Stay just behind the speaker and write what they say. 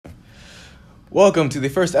Welcome to the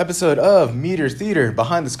first episode of Meteor Theater,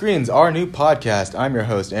 Behind the Screens, our new podcast. I'm your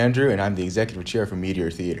host, Andrew, and I'm the executive chair for Meteor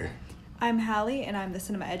Theater. I'm Hallie, and I'm the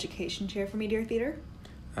cinema education chair for Meteor Theater.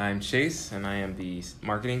 I'm Chase, and I am the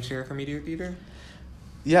marketing chair for Meteor Theater.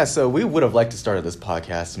 Yeah, so we would have liked to start this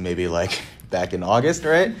podcast maybe back in August,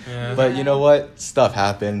 right? Yeah. But you know what? Stuff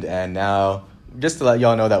happened, and now, just to let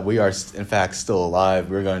y'all know that we are, in fact, still alive,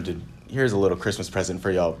 here's a little Christmas present for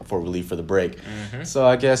y'all before we leave for the break. Mm-hmm. So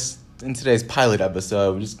I guess in today's pilot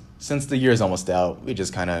episode, since the year's almost out, we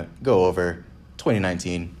just kind of go over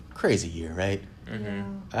 2019. Crazy year, right? Mm-hmm. Yeah.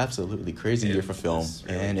 Absolutely crazy year for film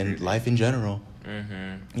really and in crazy. life in general.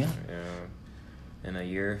 Mm-hmm. Yeah. And a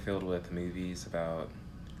year filled with movies about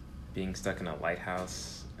being stuck in a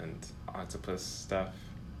lighthouse and octopus stuff.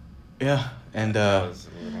 Yeah, and That was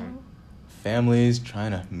a weird one. families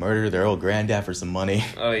trying to murder their old granddad for some money.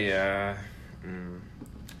 Oh, yeah.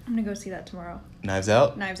 I'm gonna go see that tomorrow. Knives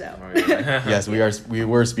Out? Knives Out. Oh, yeah. Yes, we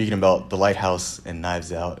were speaking about The Lighthouse and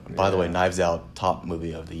Knives Out. By the way, Yeah. Knives Out, top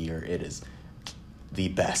movie of the year. It is the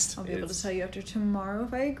best. I'll be able to It's- tell you after tomorrow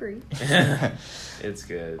if I agree. It's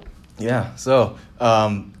good. Yeah, so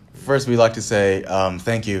first we'd like to say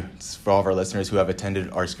thank you for all of our listeners who have attended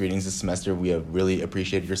our screenings this semester. We have really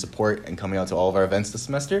appreciated your support and coming out to all of our events this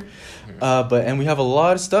semester. And we have a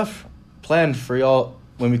lot of stuff planned for y'all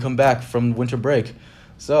when we come back from winter break.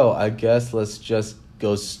 So I guess let's just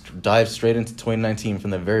dive straight into 2019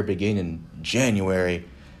 from the very beginning in January,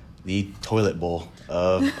 the toilet bowl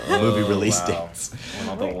of movie release wow. dates. When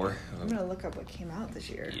all the Wait, war. I'm gonna look up what came out this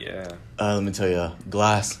year. Yeah. Let me tell you,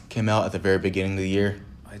 Glass came out at the very beginning of the year.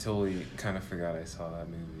 I totally kind of forgot I saw that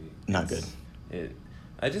movie. Not good.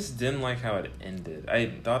 I just didn't like how it ended.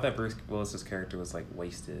 I thought that Bruce Willis's character was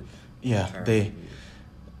wasted. Yeah, Entirely.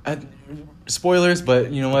 spoilers,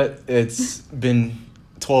 but you know what? It's been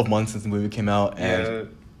 12 months since the movie came out,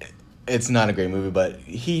 and it's not a great movie, but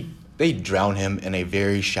they drown him in a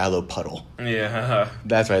very shallow puddle. Yeah.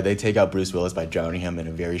 That's right, they take out Bruce Willis by drowning him in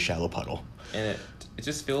a very shallow puddle. And it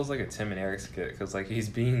just feels like a Tim and Eric skit because he's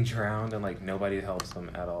being drowned and nobody helps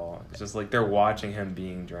him at all. It's just they're watching him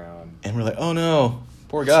being drowned. And we're like, oh no,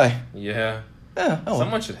 poor guy. Yeah. Yeah, oh well.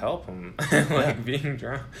 Someone should help him being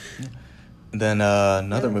drowned. Then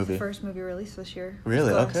another Yeah, movie. First movie released this year.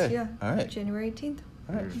 Really? Glass, Okay. Yeah. All right. January 18th.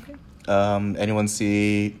 All right. Okay. Anyone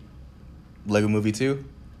see Lego Movie 2?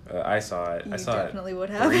 I saw it. You I saw definitely it would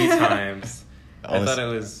have. 3 times. I Almost- thought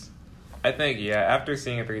it was. I think after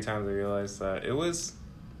seeing it 3 times, I realized that it was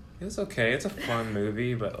okay. It's a fun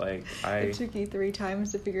movie, but It took you 3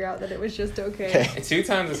 times to figure out that it was just okay. 2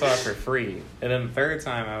 times I saw it for free, and then the 3rd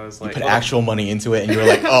time I was You like, put actual money into it, and you were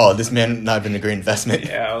like, oh, this man not been a great investment.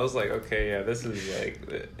 Yeah, I was like, okay, yeah, this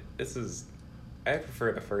is. I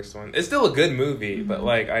prefer the first one. It's still a good movie, but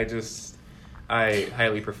I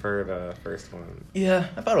highly prefer the first one. Yeah,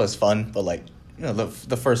 I thought it was fun, but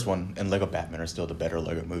the first one and Lego Batman are still the better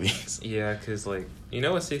Lego movies. Yeah, because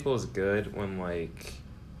a sequel is good when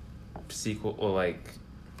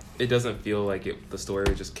it doesn't feel like the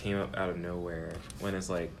story just came up out of nowhere. When it's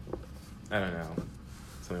I don't know,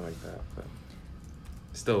 something like that. But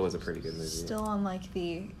still was a pretty good movie. Still on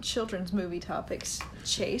the children's movie topics,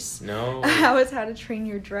 Chase. No, How is How to Train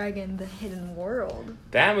Your Dragon: The Hidden World?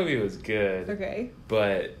 that movie was good. Okay.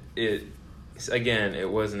 But it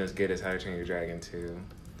wasn't as good as How to Train Your Dragon 2.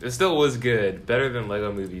 It still was good, better than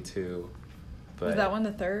Lego Movie 2. But Was that one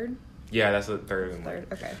the third? Yeah, that's the third and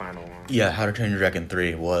Okay. final one. Yeah, How to Train Your Dragon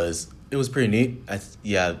 3 was pretty neat.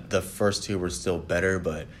 The first 2 were still better,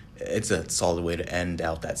 but it's a solid way to end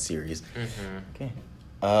out that series. Mm-hmm. Okay.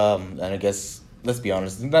 And I guess let's be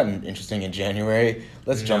honest, it's nothing interesting in January.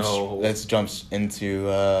 Let's jump into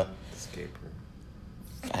Escape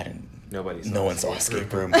Room. I didn't. Nobody saw No one saw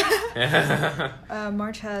Escape Room.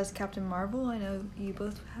 March has Captain Marvel. I know you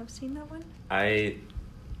both have seen that one.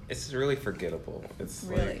 It's really forgettable. It's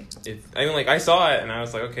Really? I saw it and I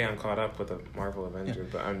was like, okay, I'm caught up with the Marvel Avengers,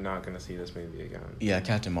 but I'm not gonna see this movie again. Yeah,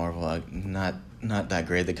 Captain Marvel, not that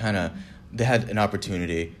great. They had an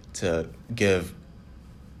opportunity to give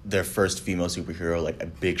their first female superhero a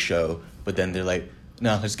big show, but then they're like,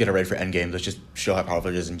 no, let's get her ready for Endgame. Let's just show how powerful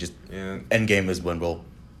it is, and just Endgame is when we'll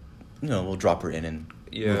drop her in and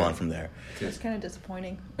move on from there. It's kind of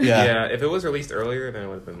disappointing. Yeah. If it was released earlier, then it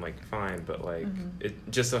would have been fine. But it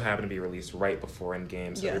just so happened to be released right before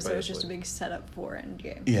Endgame. So So it's just a big setup for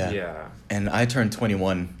Endgame. Yeah. And I turned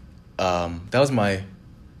 21. That was my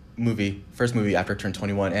first movie after I turned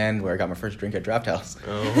 21, and where I got my first drink at Draft House.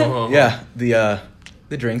 Oh. Yeah.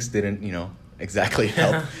 The drinks didn't, exactly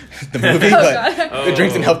help the movie, but the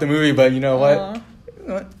drinks didn't help the movie. But you know what?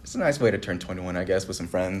 It's a nice way to turn 21, I guess, with some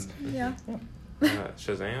friends. Yeah.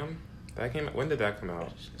 Shazam. When did that come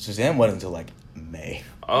out? Shazam wasn't until like May.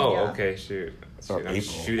 Oh, Yeah. okay, shoot. Or I'm April.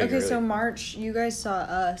 shooting Okay, really. so March, you guys saw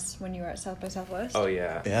Us when you were at South by Southwest. Oh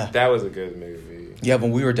yeah. Yeah. That was a good movie. Yeah,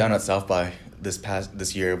 when we were down at South by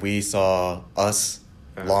this year, we saw Us,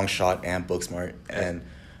 Long Shot, and Booksmart, and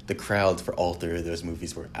the crowds for all three of those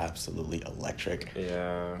movies were absolutely electric.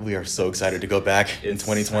 Yeah. We are so excited to go back in It's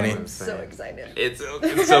 2020. I'm so excited. It's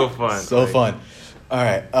so fun. So Like, fun. All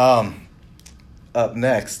right. Up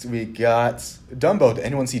next, we got Dumbo. Did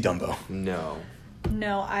anyone see Dumbo? No.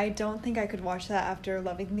 No, I don't think I could watch that after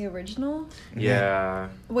loving the original. Yeah.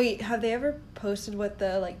 Wait, have they ever posted what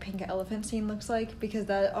the like pink elephant scene looks like? Because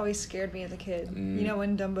that always scared me as a kid. You know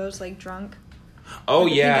when Dumbo's like drunk? Oh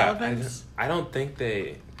With the pink yeah. elephants? I don't think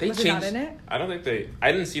they Was it changed. not in it? I don't think they.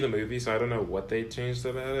 I didn't see the movie, so I don't know what they changed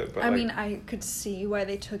about it. But I like, mean, I could see why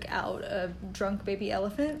they took out a drunk baby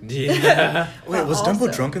elephant. Yeah. Wait, But was also-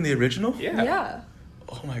 Dumbo drunk in the original? Yeah. Yeah.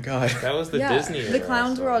 Oh my god. That was the yeah. Disney. The era,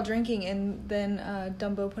 clowns so- were all drinking, and then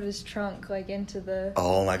Dumbo put his trunk like into the.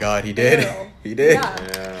 Oh my god, he did. barrel. He did. Yeah.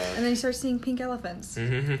 Yeah. And then you start seeing pink elephants.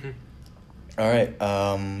 All right.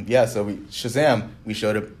 Yeah, so Shazam, we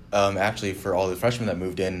showed it actually for all the freshmen that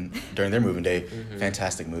moved in during their moving day.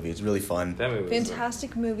 Fantastic movie. It's really fun. That movie. Was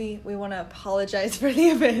Fantastic movie. We want to apologize for the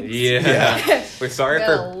events. Yeah. Yeah. We're sorry Got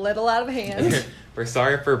a for. little out of hand. We're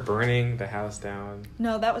sorry for burning the house down.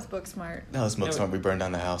 No, that was Booksmart. That was Booksmart. We burned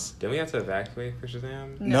down the house. Didn't we have to evacuate for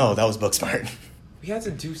Shazam? No, that was Booksmart. We had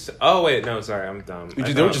to do. Oh wait, no, sorry, I'm dumb.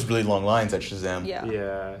 There were just really long lines at Shazam. Yeah.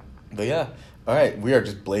 Yeah. But yeah. All right, we are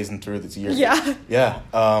just blazing through this year. Yeah. Yeah.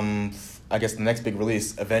 I guess the next big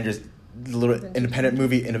release, Avengers, little independent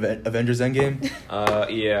movie in Avengers Endgame.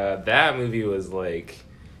 Yeah, that movie was like,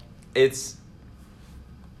 it's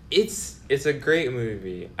a great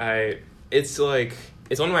movie. It's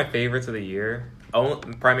one of my favorites of the year,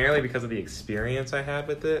 primarily because of the experience I had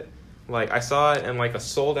with it. Like, I saw it in like a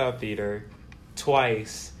sold out theater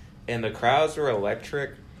twice, and the crowds were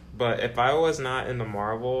electric. But if I was not in the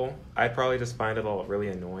Marvel, I'd probably just find it all really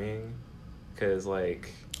annoying, because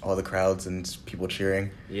like. All the crowds and people cheering.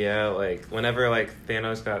 Yeah, like, whenever, like,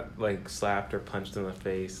 Thanos got, like, slapped or punched in the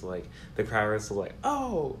face, like, the crowd was like,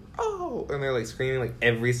 oh, and they're, like, screaming, like,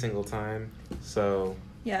 every single time, so...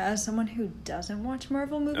 Yeah, as someone who doesn't watch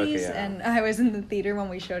Marvel movies, yeah. and I was in the theater when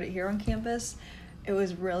we showed it here on campus, it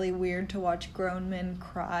was really weird to watch grown men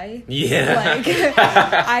cry. Yeah. Like,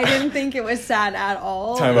 I didn't think it was sad at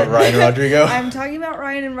all. Talking about Ryan Rodrigo? I'm talking about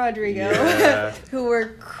Ryan and Rodrigo, Yeah. who were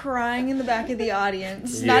crying in the back of the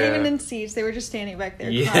audience. Not Yeah. even in seats, they were just standing back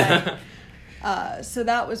there Yeah. crying. So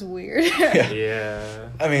that was weird. Yeah.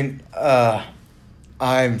 I mean,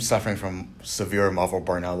 I'm suffering from severe Marvel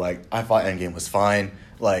burnout. Like, I thought Endgame was fine.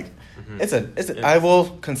 Like, I will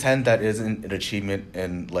contend that it isn't an achievement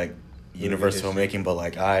in, like, universe history. filmmaking, but,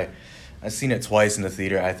 like, I've seen it twice in the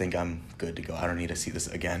theater. I think I'm good to go. I don't need to see this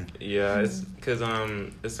again. Yeah, it's because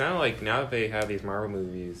it's kind of like now that they have these Marvel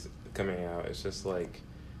movies coming out, it's just like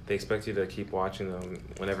they expect you to keep watching them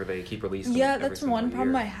whenever they keep releasing. Yeah, every that's single one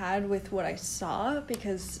problem I year. had with what I saw,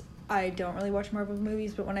 because I don't really watch Marvel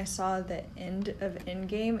movies, but when I saw the end of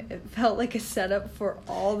Endgame, it felt like a setup for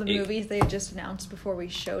all the movies they had just announced before we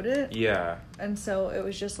showed it. Yeah. And so it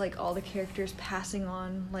was just like all the characters passing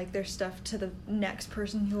on like their stuff to the next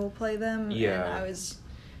person who will play them. Yeah. And I was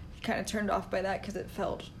kind of turned off by that because it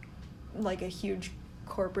felt like a huge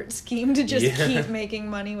corporate scheme to just keep making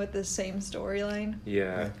money with the same storyline.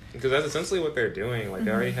 Yeah, because that's essentially what they're doing. Like,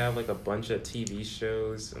 they already have, like, a bunch of TV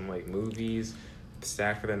shows and, like, movies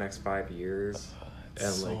stacked for the next 5 years.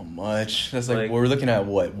 And, So like, much. That's like, like- we're looking at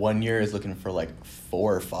what 1 year is looking for like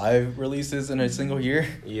 4 or 5 releases in a single year.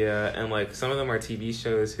 yeah, and, like, some of them are TV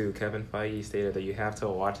shows who Kevin Feige stated that you have to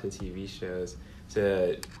watch the TV shows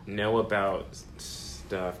to know about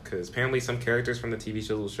stuff, because apparently some characters from the TV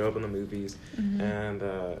shows will show up in the movies, and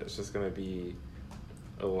it's just going to be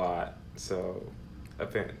a lot. So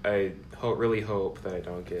I really hope that I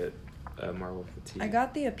don't get Marvel fatigue. I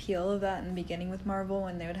got the appeal of that in the beginning with Marvel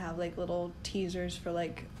when they would have like little teasers for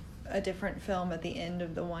like a different film at the end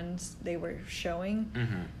of the ones they were showing.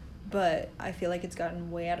 Mm-hmm. But I feel like it's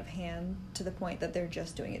gotten way out of hand to the point that they're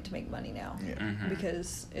just doing it to make money now. Yeah. Mhm.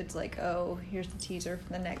 Because it's like, oh, here's the teaser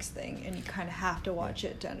for the next thing, and you kind of have to watch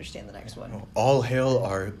it to understand the next one. All hail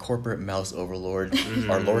our corporate mouse overlord,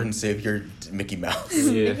 our Lord and Savior Mickey Mouse.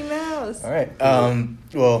 Yeah. Mickey Mouse. All right.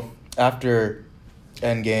 Well, after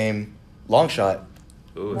Endgame, Long Shot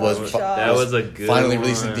Ooh, was Long fi- Shot. that was a good finally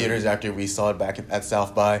released in one. theaters after we saw it back at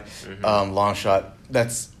South by. Mhm. Long Shot.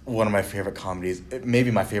 That's one of my favorite comedies. Maybe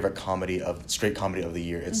my favorite straight comedy of the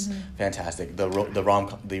year. It's fantastic. The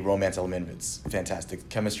romance element, it's fantastic.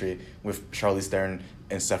 Chemistry with Charlize Theron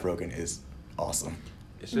and Seth Rogen is awesome.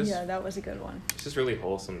 It's just, yeah, that was a good one. It's just really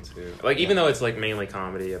wholesome too. Like even though it's like mainly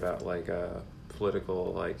comedy about like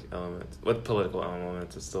political like elements, with political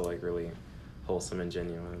elements, it's still like really wholesome and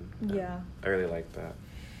genuine. Yeah. I really like that.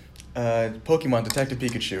 Pokemon Detective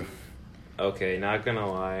Pikachu. Okay, not gonna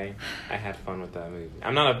lie, I had fun with that movie.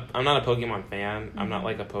 I'm not a Pokemon fan. I'm not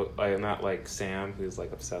like I'm not like Sam, who's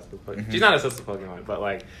like obsessed with Pokemon. She's not obsessed with Pokemon, but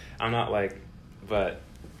like I'm not like, but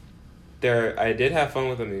I did have fun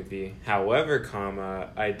with the movie. However,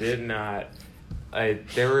 I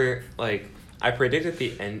predicted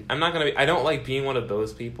the end. I don't like being one of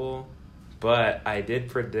those people, but I did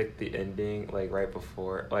predict the ending like right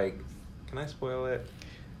before. Like, can I spoil it?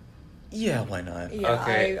 Yeah, why not? Yeah,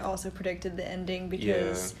 Okay. I also predicted the ending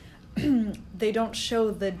because they don't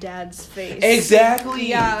show the dad's face. Exactly.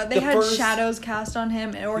 Yeah, they had shadows cast on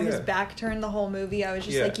him or his Yeah. back turned the whole movie. I was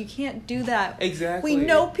just Yeah. like, you can't do that. Exactly. We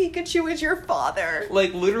know Pikachu is your father.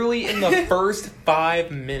 Like, literally in the first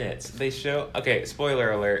 5 minutes, they show... Okay,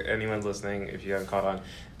 spoiler alert, anyone listening, if you haven't caught on.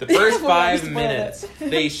 The first We already 5 spoiled minutes,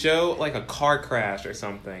 it. they show, like, a car crash or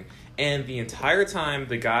something. And the entire time,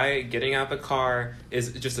 the guy getting out the car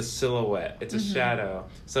is just a silhouette. It's a shadow.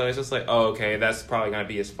 So it's just like, oh, okay, that's probably going to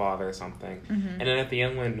be his father or something. And then at the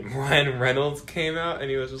end, when Ryan Reynolds came out, and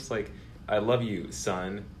he was just like, I love you,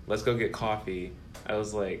 son. Let's go get coffee. I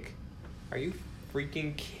was like, are you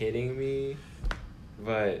freaking kidding me?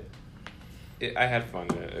 But I had fun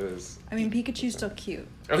with it. It was... I mean, Pikachu's still cute.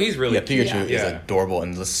 Oh, he's really Pikachu cute. is adorable,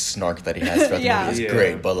 and the snark that he has throughout the movie is Yeah.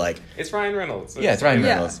 great. But like, It's Ryan Reynolds. it's Ryan Yeah.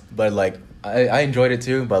 Reynolds. But like, I enjoyed it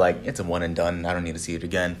too. But like, it's a one and done. I don't need to see it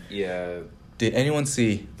again. Yeah. Did anyone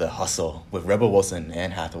see The Hustle with Rebel Wilson and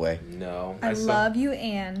Anne Hathaway? No. I love you,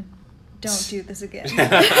 Anne. Don't do this again.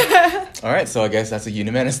 All right, so I guess that's a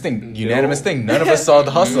unanimous thing. No. None of us saw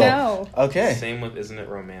The Hustle. No. Okay. Same with Isn't It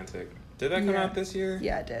Romantic? Did that come out this year?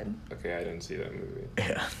 Yeah, it did. Okay, I didn't see that movie.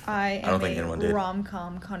 Yeah. I don't am think anyone did. a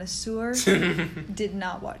rom-com connoisseur. Did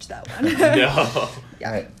not watch that one. No. Yeah.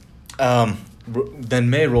 All right.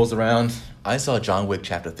 Then May rolls around. I saw John Wick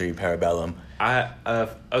Chapter 3 Parabellum.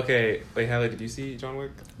 Okay. Wait, Hallie, did you see John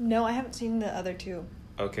Wick? No, I haven't seen the other two.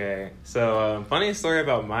 Okay. So, funny story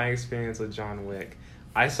about my experience with John Wick.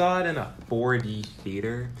 I saw it in a 4D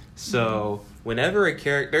theater. So, whenever a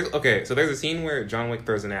character... there's a scene where John Wick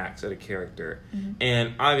throws an axe at a character.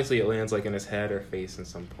 And obviously it lands like in his head or face at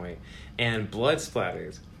some point. And blood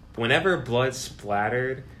splatters. Whenever blood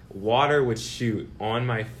splattered, water would shoot on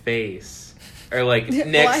my face. Or like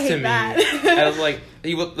next I hate to me. that. I was like...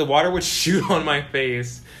 the water would shoot on my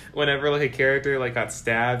face whenever like a character like got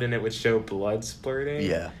stabbed and it would show blood splurting.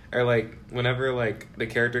 Yeah. Or like whenever like the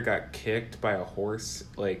character got kicked by a horse,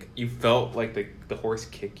 like you felt like the horse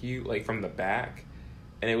kick you like from the back,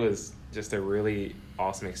 and it was just a really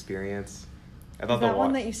awesome experience. I thought Is that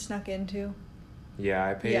one that you snuck into? Yeah,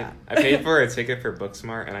 I paid. Yeah. I paid for a ticket for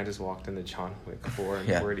Booksmart, and I just walked into John Wick 4 and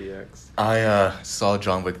 4DX. I saw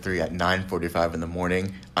John Wick 3 at 9:45 in the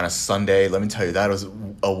morning on a Sunday. Let me tell you, that was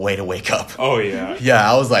a way to wake up. Oh yeah.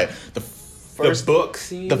 Yeah, I was like the book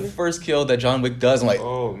scene. the first kill that John Wick does. I'm like,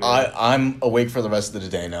 Oh, man. I'm awake for the rest of the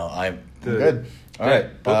day now. I'm The- good. All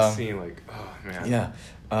right, Book scene, like, oh man.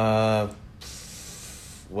 Yeah.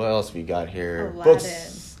 What else we got here? Aladdin.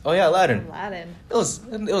 Oh yeah, Aladdin. Aladdin. It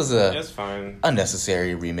was a It's fine.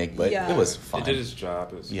 unnecessary remake, but Yeah. it was fine. It did its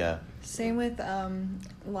job. It was, Yeah. Same with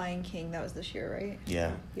Lion King. That was this year, right?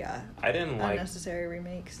 Yeah. Yeah. I didn't like. Unnecessary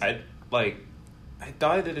remakes. I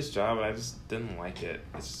thought it did its job, but I just didn't like it.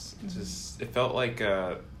 It's just it felt like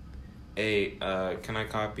can I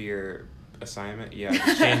copy your assignment? Yeah,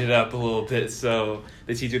 just change it up a little bit so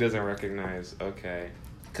the teacher doesn't recognize. Okay,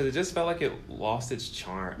 because it just felt like it lost its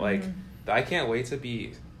charm. Like the I can't wait to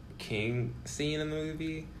be king scene in the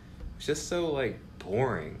movie. It's just so like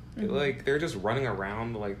boring. Like they're just running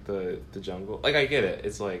around like the jungle. Like I get it.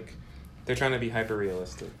 It's like they're trying to be hyper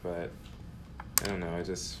realistic, but I don't know.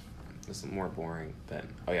 It's more boring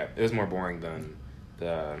than. Oh yeah, it was more boring than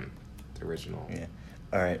the original. Yeah.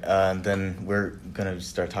 All right. Then we're gonna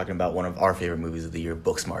start talking about one of our favorite movies of the year,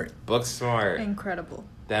 Booksmart. Booksmart. Incredible.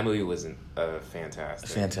 That movie wasn't fantastic.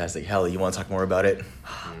 Fantastic. Hallie, you want to talk more about it?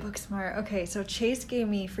 Booksmart. Okay, so Chase gave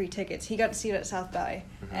me free tickets. He got to see it at South by,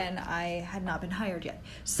 and I had not been hired yet.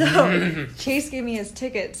 So Chase gave me his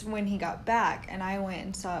tickets when he got back, and I went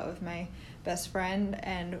and saw it with my best friend,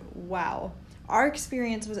 and wow. Our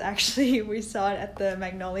experience was actually, we saw it at the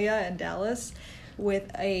Magnolia in Dallas with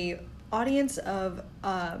a audience of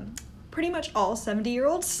pretty much all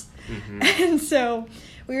 70-year-olds. Mm-hmm. And so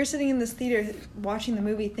we were sitting in this theater watching the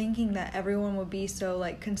movie thinking that everyone would be so,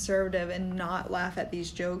 like, conservative and not laugh at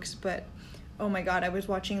these jokes, but oh my god, I was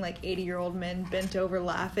watching, like, 80-year-old men bent over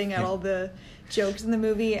laughing at all the jokes in the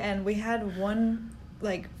movie, and we had one,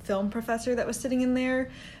 like, film professor that was sitting in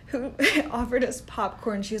there who offered us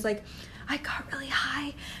popcorn. She was like, I got really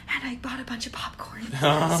high and I bought a bunch of popcorn.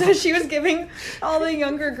 So she was giving all the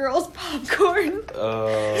younger girls popcorn.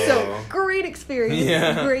 So great experience.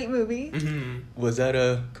 Yeah. Great movie. Mm-hmm. Was that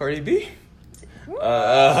a Cardi B?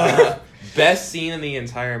 Best scene in the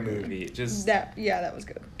entire movie. Just that was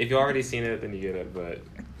good. if you already seen it, then you get it. But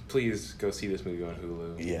please go see this movie on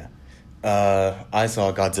Hulu. Yeah. I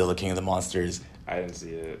saw Godzilla King of the Monsters. I didn't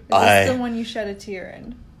see it. Is this the one you shed a tear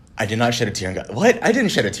in? I did not shed a tear in Godzilla. What? I didn't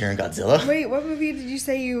shed a tear in Godzilla. Wait, what movie did you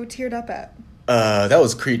say you teared up at? That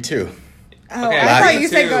was Creed 2. Oh, Okay, I thought Creed you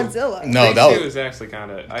said 2. Godzilla. No, Creed that 2 was actually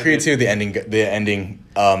kind of Creed 2. The ending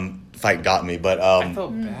fight got me, but I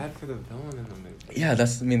felt bad for the villain in the movie. yeah,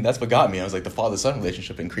 that's what got me. I was like the father-son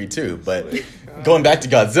relationship in Creed 2. But going back to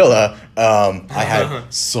Godzilla, I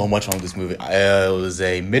had so much on this movie. It was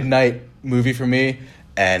a midnight movie for me,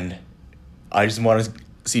 and I just wanted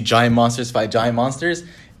to see giant monsters fight giant monsters,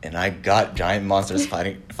 and I got giant monsters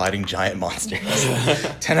fighting giant monsters.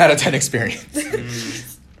 10 out of 10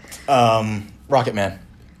 experience. Rocket Man.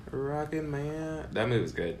 Rocket Man. That movie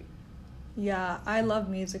was good. Yeah, I love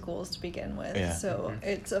musicals to begin with, Yeah. so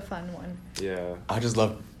it's a fun one. Yeah. I just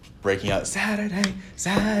love breaking out Saturday,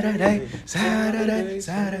 Saturday, Saturday,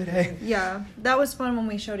 Saturday. Yeah, that was fun when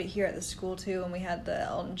we showed it here at the school too, and we had the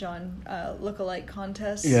Elton John look-alike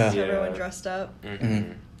contest. Yeah. So Yeah. everyone dressed up,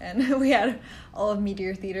 Mm-hmm. and we had all of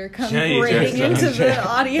Meteor Theater come Yeah, you parading dressed into up. the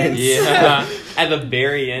audience. Yeah. At the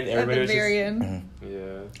very end, At everybody the was very just... end.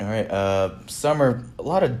 Yeah. All right, summer, a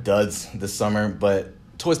lot of duds this summer, but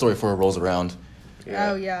Toy Story 4 rolls around.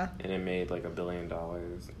 Oh, yeah. And it made like $1 billion.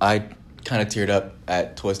 I kind of teared up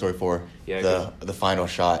at Toy Story 4, Yeah, the final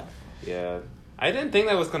shot. Yeah. I didn't think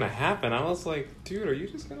that was gonna happen. I was like, dude, are you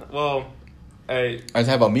just gonna... Well, Are you talking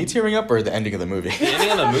about me tearing up or the ending of the movie? the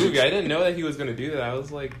ending of the movie, I didn't know that he was gonna do that. I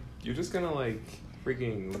was like, you're just gonna like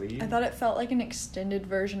freaking leave? I thought it felt like an extended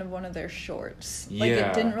version of one of their shorts. Like,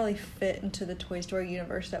 Yeah. it didn't really fit into the Toy Story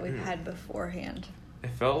universe that we've had beforehand.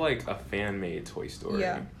 It felt like a fan-made Toy Story.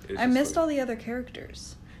 Yeah. It was I just missed like- all the other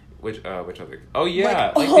characters. Which other? Oh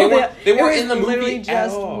yeah, Like, like they all weren't the- they it weren't was in the movie literally at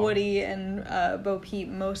just all. Woody and Bo Peep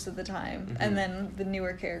most of the time, Mhm. and then the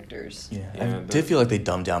newer characters. Yeah, Yeah, I did feel like they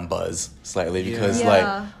dumbed down Buzz slightly because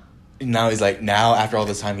Yeah. now after all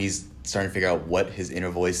this time he's starting to figure out what his inner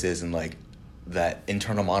voice is and like that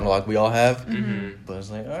internal monologue we all have. Mhm. But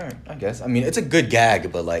it's like, all right, I guess. I mean, it's a good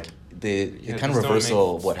gag, but like the Yeah, kind of just don't reversal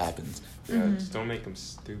make- of what happens. Yeah, just don't make them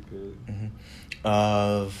stupid.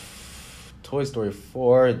 Toy Story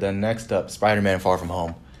 4. Then next up, Spider-Man: Far From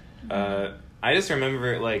Home. I just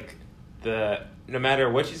remember like no matter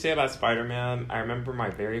what you say about Spider-Man, I remember my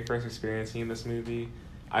very first experience seeing this movie.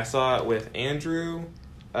 I saw it with Andrew.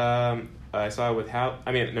 I saw it with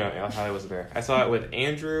Hallie wasn't there. I saw it with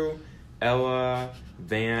Andrew, Ella,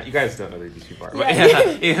 Van. You guys don't know who these people are, but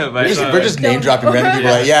yeah, but We're just name dropping random people.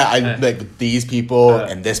 Yeah. Like, yeah, I like these people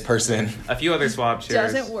and this person. a few other swab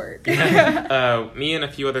chairs. Doesn't work. Me and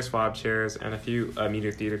a few other swab chairs and a few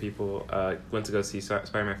Meteor Theater people went to go see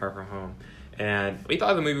Spider-Man: Far From Home, and we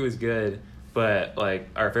thought the movie was good. But like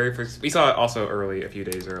our very first, we saw it also early, a few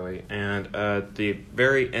days early, and the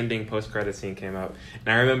very ending post-credit scene came out,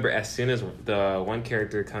 and I remember as soon as the one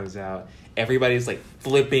character comes out, everybody's like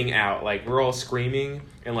flipping out, like we're all screaming,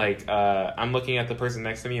 and like I'm looking at the person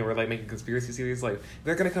next to me, and we're like making conspiracy theories, like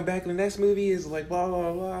they're gonna come back in the next movie is like blah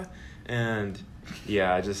blah blah, and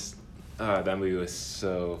yeah, I just that movie was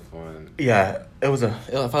so fun. Yeah, I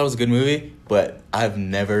thought it was a good movie, but I've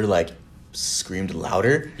never like screamed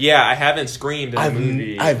louder. Yeah, I haven't screamed in a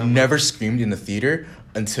movie. I've never screamed in the theater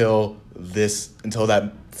until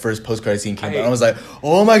that first post-credit scene came out. I was like,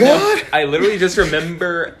 oh my god! I literally just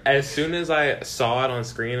remember as soon as I saw it on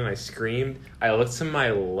screen and I screamed, I looked to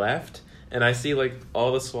my left and I see like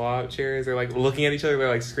all the swab chairs, they're like looking at each other, they're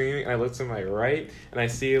like screaming, and I look to my right and I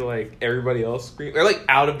see like everybody else scream. They're like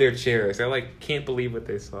out of their chairs. They're like can't believe what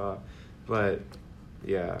they saw. But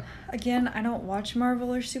yeah. Again, I don't watch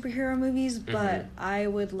Marvel or superhero movies, but I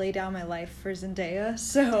would lay down my life for Zendaya.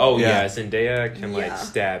 So. Oh Yeah. yeah, Zendaya can like Yeah.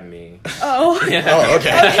 stab me. Oh. Yeah. Oh,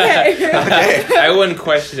 okay. Okay. I wouldn't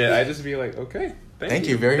question it. I'd just be like, okay, Thank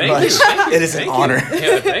you very Thank much. you. Thank you. It is an Thank you. honor.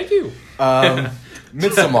 Yeah, thank you.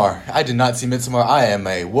 Midsommar. I did not see Midsommar. I am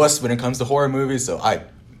a wuss when it comes to horror movies, so I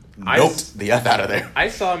noped the F out of there. I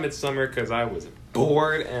saw Midsommar because I was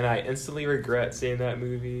bored and I instantly regret seeing that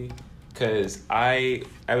movie. because I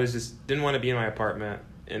was just didn't want to be in my apartment,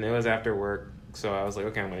 and it was after work, so I was like,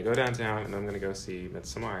 okay, I'm gonna go downtown and I'm gonna go see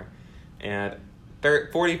Midsommar, and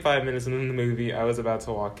 45 minutes into the movie, I was about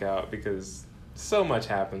to walk out because so much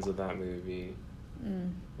happens with that movie.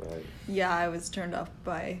 But, yeah, I was turned off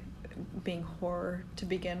by being horror to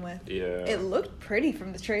begin with. yeah, It looked pretty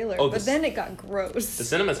from the trailer, Oh, but then it got gross. the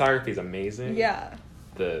cinematography is amazing. Yeah.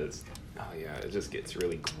 It just gets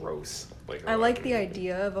really gross. I like the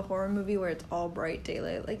idea of a horror movie where it's all bright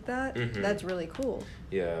daylight like that. Mhm. That's really cool.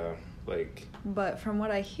 Yeah, like But from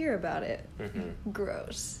what I hear about it, mhm.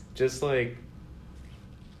 gross. just like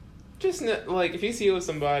if you see it with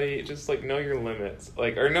somebody, just like know your limits,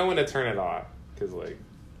 like, or know when to turn it off, because like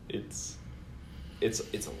it's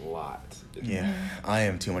a lot. Yeah, I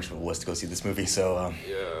am too much of a wuss to go see this movie, so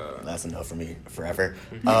Yeah, that's enough for me forever.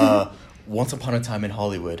 Mhm. Once Upon a Time in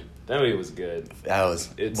Hollywood. that movie was good. That was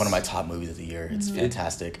It's- one of my top movies of the year. It's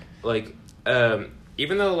fantastic. Like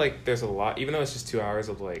even though like there's a lot, even though it's just 2 hours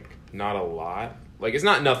of like not a lot, like it's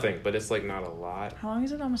not nothing, but it's like not a lot. How long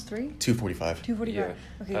is it? Almost 3? 2:45. 2:45.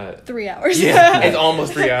 Yeah. Okay, 3 hours. Yeah, it's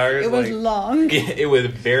almost 3 hours. It was like, long. It was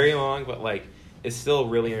very long, but like it's still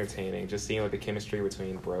really entertaining. Just seeing like the chemistry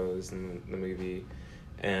between bros in the movie,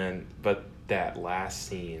 but that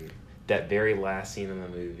very last scene in the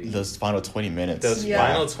movie, Those final 20 minutes. those Yeah.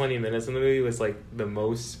 final 20 minutes in the movie was like the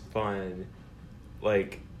most fun.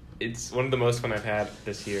 Like it's one of the most fun I've had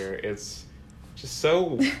this year. It's just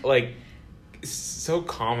so like so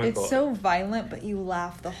comical. It's so violent, but you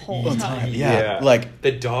laugh the whole Whole time. time. Yeah, like-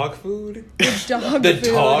 the dog food. The dog The food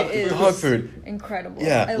dog is Dog food. incredible.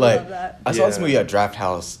 Yeah, I like love that. I saw this Yeah. movie at Draft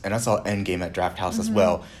House, and I saw Endgame at Draft House as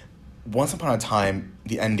well. Once Upon a Time,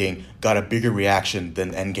 the ending got a bigger reaction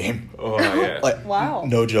than Endgame. Oh yeah. Like, Wow.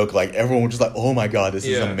 no joke. Like everyone was just like, "Oh my god, this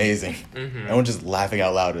is Yeah. amazing!" Mhm. Everyone just laughing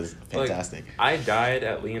out loud is Like, fantastic. I died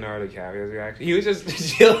at Leonardo DiCaprio's reaction. He was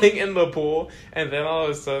just chilling in the pool, and then all of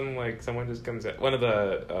a sudden, like someone just comes out. One of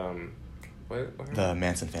the what The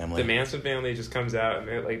Manson family. the Manson family just comes out,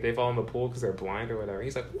 and they fall in the pool because they're blind or whatever.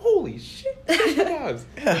 He's like, "Holy shit!" dogs.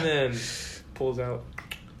 Yeah. And then pulls out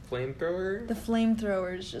flamethrower. The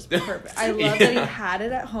flamethrower is just perfect. I love Yeah. that he had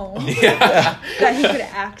it at home. Yeah. That he could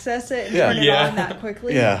access it and Yeah. turn it Yeah. on that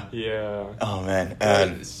quickly. Yeah. Yeah. Oh man.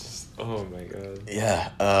 It's just, oh my god.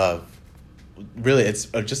 Yeah. Really, it's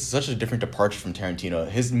just such a different departure from Tarantino.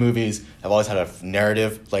 His movies have always had a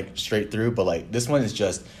narrative, like, straight through, but, like, this one is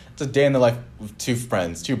just, it's a day in the life with two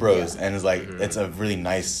friends, two bros, Yeah. and it's, like, Mhm. it's a really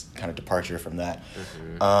nice kind of departure from that.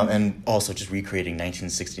 Mhm. And also just recreating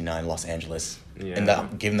 1969 Los Angeles. Yeah. And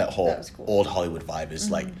that, giving that whole That was cool. old Hollywood vibe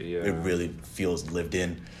is, like, Yeah. it really feels lived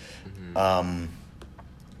in. Mhm.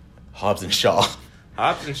 Hobbs and Shaw.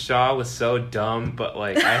 Hobbs and Shaw was so dumb, but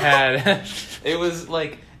like I had, it was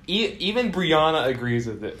like even Brianna agrees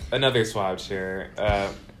with it. Another swab share.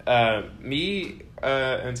 Me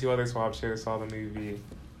and two other swab shares saw the movie,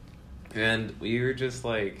 and we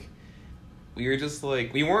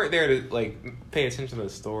weren't there to like pay attention to the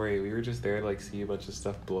story. We were just there to like see a bunch of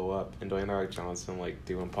stuff blow up and Dwayne The Rock Johnson like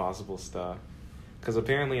do impossible stuff. Because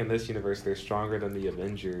apparently in this universe they're stronger than the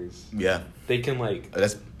Avengers. Yeah. They can like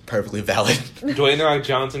That's perfectly valid. Dwayne The Rock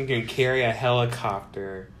Johnson can carry a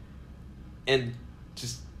helicopter, and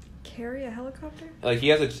just Carry a helicopter? like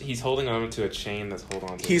he's holding on to a chain that's holding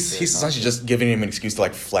on to. He's essentially just giving him an excuse to,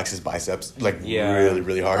 like, flex his biceps, like, Yeah. really,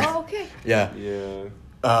 really hard. Oh, okay. Yeah. Yeah.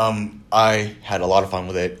 I had a lot of fun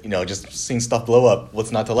with it. You know, just seeing stuff blow up.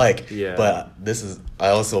 What's not to like? Yeah. But I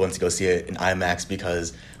also went to go see it in IMAX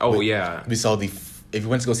because. Yeah. We saw if you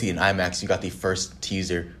went to go see it in IMAX, you got the first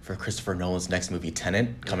teaser for Christopher Nolan's next movie,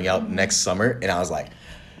 Tenet, coming out next summer, and I was like,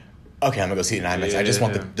 okay, I'm gonna go see it in IMAX. I just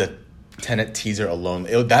want the Tenet teaser alone.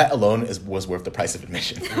 That alone was worth the price of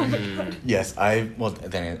admission. Mhm. Yes,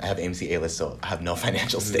 then I have AMC A-list, so I have no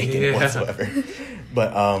financial stake in it Yeah. whatsoever.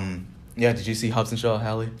 But yeah, did you see Hobbs and Shaw,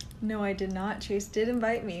 Hallie? No, I did not. Chase did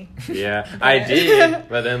invite me. Yeah, I did,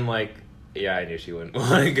 but then like, yeah, I knew she wouldn't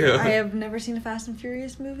want to go. I have never seen a Fast and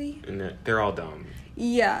Furious movie. And they're all dumb.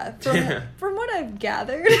 Yeah, from what I've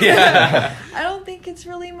gathered, Yeah. I don't think it's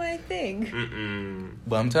really my thing. Mm-mm.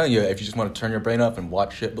 But I'm telling you, if you just want to turn your brain off and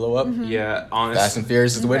watch shit blow up, Yeah, honestly. Fast and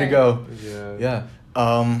Furious is the way to Okay. go. Yeah.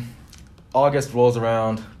 Yeah. August rolls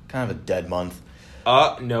around, kind of a dead month.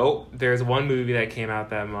 No, there's one movie that came out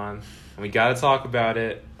that month, and we gotta talk about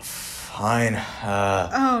it. Fine.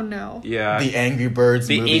 Oh no. Yeah. The Angry Birds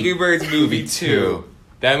The movie. Angry Birds movie 2. 2.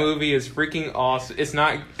 That movie is freaking awesome. It's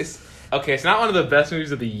not one of the best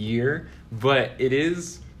movies of the year, but it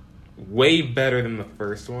is way better than the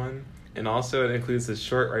first one. And also it includes the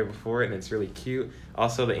short right before it, and it's really cute.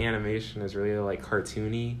 Also, the animation is really like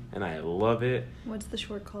cartoony, and I love it. What's the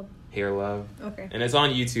short called? Hair Love. Okay. And it's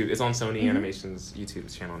on YouTube. It's on Sony Animation's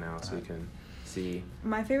YouTube channel now, so you can see.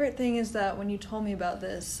 My favorite thing is that when you told me about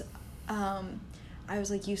this, I was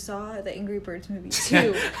like, you saw the Angry Birds movie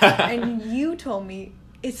too, and you told me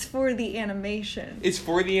it's for the animation. It's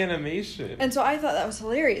for the animation. And so I thought that was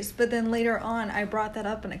hilarious. But then later on, I brought that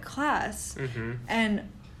up in a class, and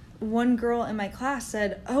one girl in my class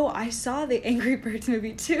said, "Oh, I saw the Angry Birds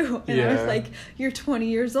movie too." And I was like, "You're 20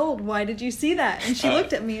 years old. Why did you see that?" And she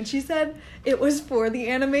looked at me and she said, "It was for the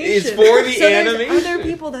animation." It's for the animation. There's other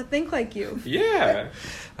people that think like you. Yeah.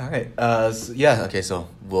 All right. Okay, so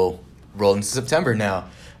we'll roll into September now.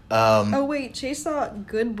 Oh wait, Chase saw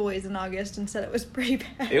Good Boys in August and said it was pretty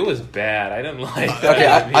bad. It was bad. I didn't like that. Okay,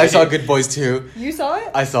 I saw Good Boys too. You saw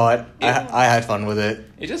it? I saw it. I had fun with it.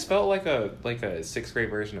 It just felt like a sixth grade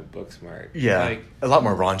version of Booksmart. Yeah, Like, a lot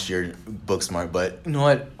more raunchier, Booksmart, but you know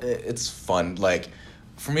what? It's fun. Like,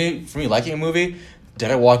 for me, liking a movie,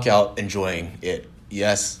 did I walk out enjoying it?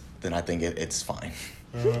 Yes, then I think it's fine.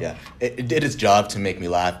 Yeah, it did its job to make me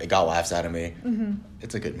laugh. It got laughs out of me.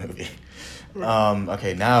 It's a good movie.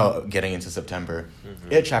 Okay, now getting into September.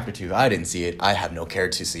 It Chapter 2. I didn't see it. I have no care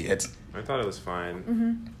to see it. I thought it was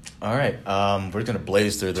fine. All right, we're gonna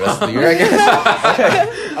blaze through the rest of the year, I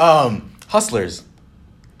guess. Okay, Hustlers.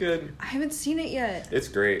 Good. I haven't seen it yet. It's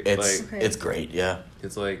great. It's great. Yeah.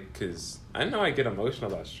 It's like, because I didn't know I get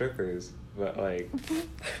emotional about strippers, but or like,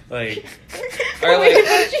 Wait, or like, what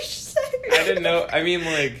did you say? I didn't know. I mean,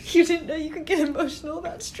 like, You didn't know you could get emotional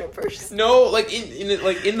about strippers. no, like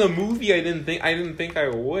in the movie, I didn't think I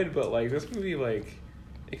would, but like this movie, like,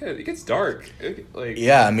 it gets dark. Like,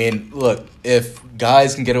 Yeah, I mean, look, if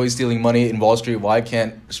guys can get away stealing money in Wall Street, why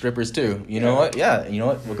can't strippers too? You know what? Yeah, you know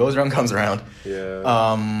what? What goes around comes around. Yeah.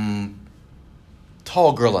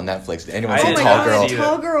 Tall Girl on Netflix. Did anyone I see Oh my didn't Tall god, Girl? see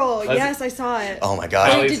Tall that. Girl. Let's- Yes, I saw it. Oh my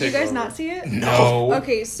god. I'll Wait, did you take guys over. not see it? No.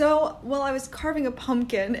 Okay, so, well, I was carving a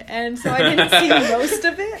pumpkin, and so I didn't see most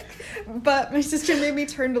of it, but my sister made me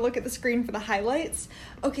turn to look at the screen for the highlights.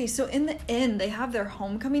 Okay, so in the end, they have their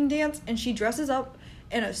homecoming dance, and she dresses up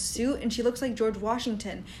in a suit, and she looks like George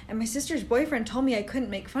Washington, and my sister's boyfriend told me I couldn't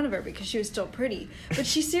make fun of her because she was still pretty, but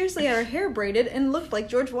she seriously had her hair braided and looked like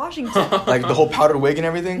George Washington. Like the whole powdered wig and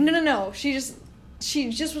everything? No, she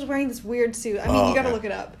just was wearing this weird suit. I mean, Oh, you gotta okay. look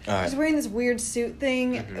it up. All right. She's wearing this weird suit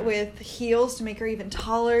thing with heels to make her even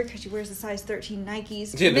taller because she wears the size 13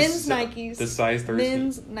 Nikes. Yeah, Men's Nikes. The size 13.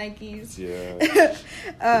 Men's Nikes. Yeah.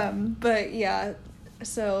 But yeah,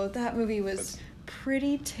 so that movie was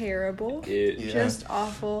pretty terrible. Yeah. Just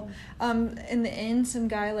awful. In the end, some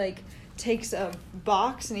guy like takes a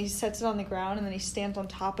box and he sets it on the ground and then he stands on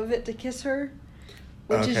top of it to kiss her.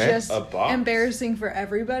 Which is Okay. just A box? embarrassing for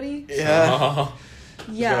everybody. Yeah. Just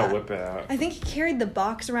Yeah. gotta whip it out. I think he carried the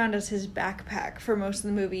box around as his backpack for most of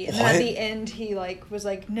the movie, and then What? at the end he was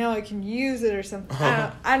like, "No, I can use it" or something.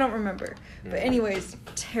 I don't remember, but anyways,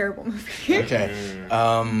 terrible movie. Okay.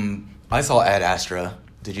 I saw Ad Astra.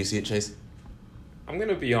 Did you see it, Chase? I'm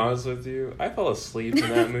gonna be honest with you. I fell asleep in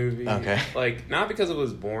that movie. Okay. Like, not because it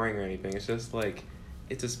was boring or anything. It's just like,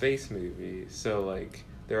 it's a space movie. So like,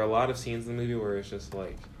 there are a lot of scenes in the movie where it's just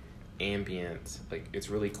like ambient, like it's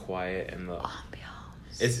really quiet and the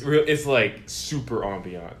it's like super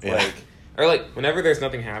ambient. Yeah. Like, or like whenever there's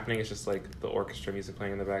nothing happening, it's just like the orchestra music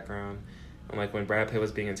playing in the background. And like when Brad Pitt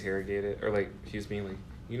was being interrogated, or like he was being like,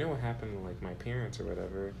 you know what happened to like my parents or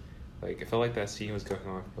whatever. Like, it felt like that scene was going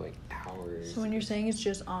on for like hours. So when you're saying it's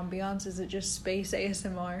just ambiance, is it just space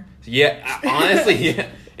ASMR? Yeah, honestly, yeah.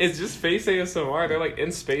 It's just space ASMR. They're like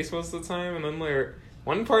in space most of the time, and then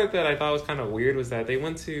one part that I thought was kind of weird was that they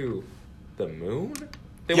went to the moon.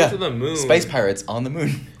 They went to the moon. Space pirates on the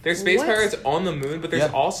moon. There's space What? pirates on the moon, but there's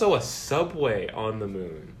Yeah. also a subway on the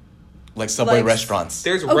moon. Like Subway Like- restaurants.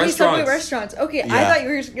 There's Okay, restaurants. Subway restaurants. Okay, I Yeah. thought you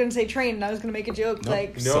were gonna say train, and I was gonna make a joke Nope.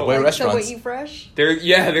 like No. Subway like restaurants. Subway Eat Fresh, There's a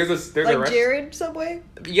like restaurant. Jared Subway.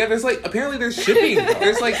 Yeah, there's like apparently there's shipping.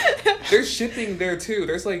 there's shipping there too.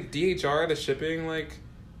 There's like DHR, the shipping like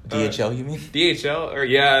DHL, you mean? DHL, or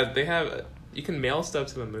yeah, they have. You can mail stuff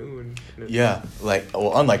to the moon. Yeah,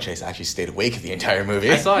 unlike Chase, I actually stayed awake the entire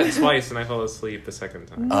movie. I saw it twice and I fell asleep the second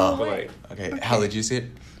time. No But, way. like, Okay, how did you see it?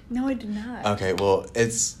 No, I did not. Okay, well,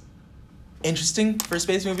 it's interesting for a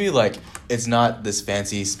space movie. Like, it's not this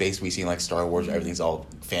fancy space we see in, like, Star Wars where everything's all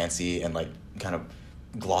fancy and, like, kind of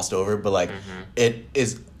glossed over. But, like, it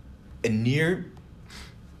is a near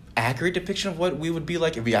accurate depiction of what we would be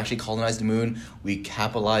like if we actually colonized the moon. We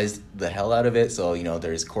capitalized the hell out of it, so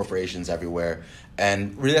there's corporations everywhere,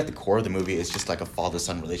 and really at the core of the movie is just like a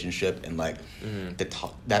father-son relationship and like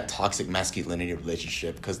that toxic masculinity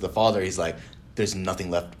relationship, because the father, he's like, there's nothing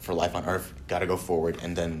left for life on Earth, gotta go forward,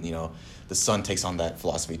 and then the son takes on that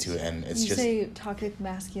philosophy too, and it's you say toxic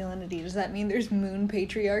masculinity, does that mean there's moon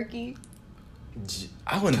patriarchy?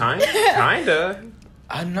 I wouldn't Kinda.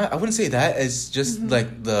 I wouldn't say that. It's just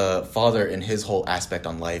like the father and his whole aspect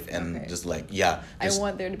on life, and just like I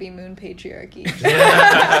want there to be moon patriarchy.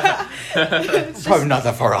 It's probably not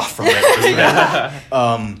that far off from it.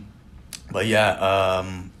 But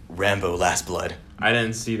Rambo: Last Blood. I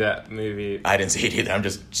didn't see that movie. I didn't see it either. I'm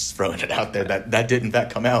just throwing it out there. That did in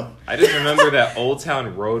fact come out. I just remember that Old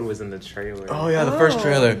Town Road was in the trailer. Oh yeah, the first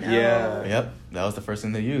trailer. No. Yeah. Yep, that was the first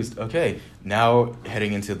thing they used. Okay, now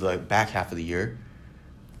heading into the back half of the year.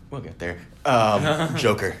 We'll get there.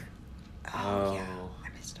 Joker. Oh. Yeah, I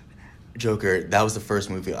missed over that. Joker, that was the first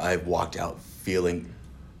movie I walked out feeling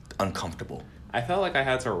uncomfortable. I felt like I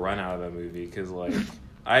had to run out of the movie because, like,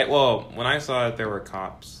 when I saw it, there were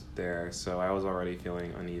cops there, so I was already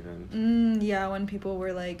feeling uneven. Yeah, when people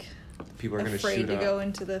were like People are going to shoot afraid to up. go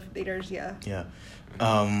into the theaters. Yeah.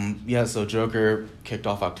 Yeah. So Joker kicked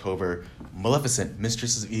off October. Maleficent,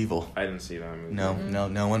 Mistress of Evil. I didn't see that movie.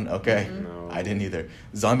 No one. Okay, No. I didn't either.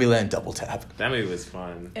 Zombieland, Double Tap. That movie was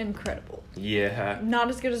fun. Incredible. Yeah. Not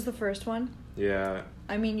as good as the first one. Yeah.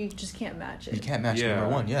 I mean, you just can't match it. You can't match Yeah. number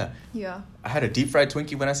one. Yeah. Yeah. I had a deep fried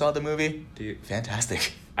Twinkie when I saw the movie.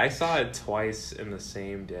 Fantastic. I saw it twice in the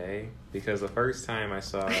same day because the first time I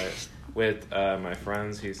saw it with my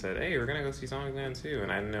friends who said, "Hey, we're gonna go see Zombieland 2,"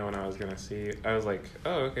 and I didn't know when I was gonna see. I was like,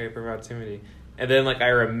 "Oh, okay, proximity." And then like I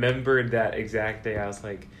remembered that exact day. I was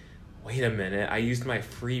like, "Wait a minute! I used my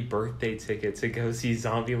free birthday ticket to go see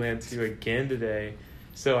Zombieland 2 again today."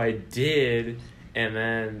 So I did, and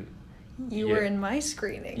then You were in my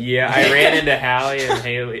screening. yeah, I ran into Hallie and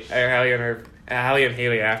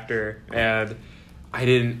Haley after, and I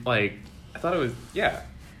didn't like. I thought it was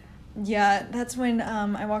Yeah, that's when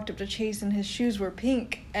I walked up to Chase and his shoes were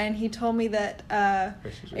pink, and he told me that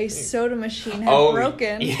a soda machine had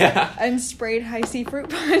broken and sprayed High C fruit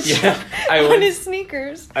punch on his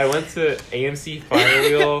sneakers. I went to AMC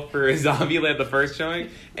Firewheel for Zombieland, the first showing,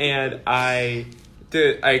 and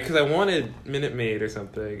because I wanted Minute Maid or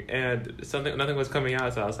something, and nothing was coming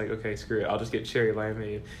out, so I was like, okay, screw it, I'll just get Cherry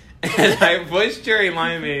Limeade. And I pushed Cherry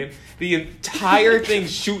Limeade, the entire thing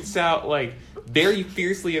shoots out like very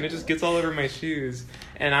fiercely, and it just gets all over my shoes,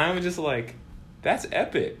 and I'm just like, that's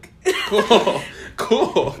epic.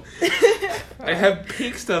 Cool. I have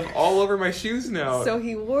pink stuff all over my shoes now. So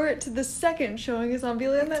he wore it to the second showing of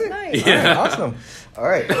Zombieland that night. Yeah. Awesome. All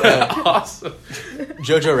right. Awesome.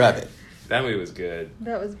 Jojo Rabbit. That movie was good.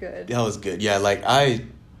 That was good. That was good. Yeah, like I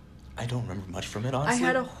don't remember much from it, honestly. I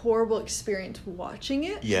had a horrible experience watching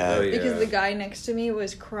it. Yeah. Oh, yeah. Because the guy next to me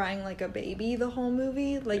was crying like a baby the whole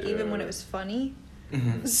movie, like even when Yeah. it was funny.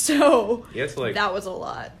 Mhm. So You had to that was a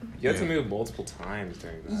lot. You had to move multiple times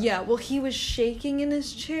during that. Yeah, well, he was shaking in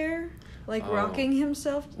his chair, like Oh. rocking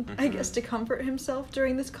himself, I Mhm. guess, to comfort himself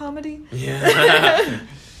during this comedy. Yeah.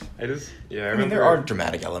 I I remember. mean, there are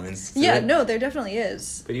dramatic elements. To Yeah, it. no, there definitely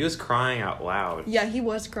is. But he was crying out loud. Yeah, he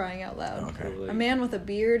was crying out loud. Okay. A man with a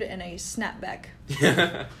beard and a snapback.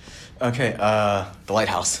 Okay. The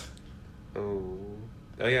Lighthouse.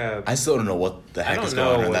 Oh yeah. I still don't know what the I heck don't is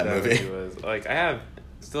know going on in what that movie. was. Like I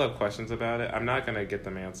still have questions about it. I'm not gonna get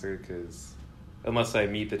them answered because unless I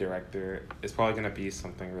meet the director, it's probably gonna be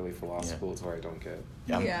something really philosophical to where I don't get.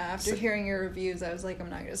 Yeah, I'm- after hearing your reviews, I was like, I'm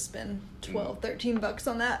not going to spend $12-13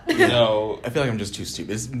 on that. No. I feel like I'm just too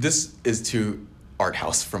stupid. This is too art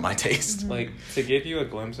house for my taste. Like to give you a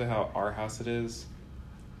glimpse of how art house it is,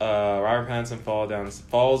 Robert Pattinson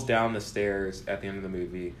falls down the stairs at the end of the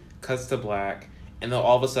movie, cuts to black, and then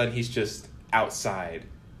all of a sudden he's just outside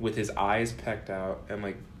with his eyes pecked out and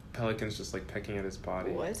like pelicans just like pecking at his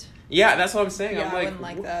body. What? Yeah, that's what I'm saying. Yeah, I'm I like, wouldn't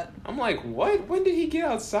like that. I'm like, what? When did he get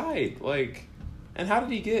outside? Like, and how did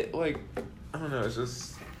he get like? I don't know. It's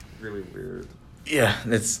just really weird. Yeah,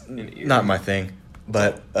 it's And eerie. not my thing.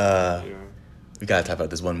 But Yeah. we gotta talk about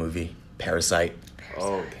this one movie, Parasite.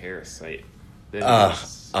 Oh, Parasite. This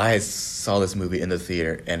is- I saw this movie in the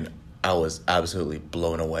theater and I was absolutely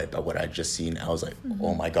blown away by what I'd just seen. I was like,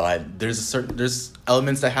 oh my god, there's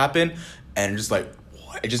elements that happen and just like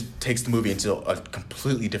what? It just takes the movie into a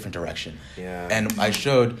completely different direction. Yeah. And I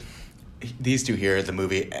showed these two here the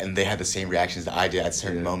movie and they had the same reactions that I did at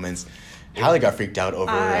certain moments. Hallie got freaked out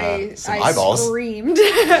over some I eyeballs. screamed.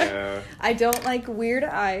 Yeah. I don't like weird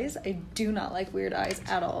eyes. I do not like weird eyes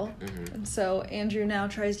at all. Mhm. And so Andrew now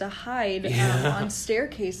tries to hide Yeah. on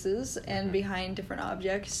staircases and behind different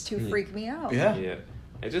objects to freak me out. Yeah. Yeah.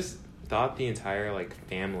 I just thought the entire like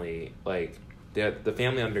family, like the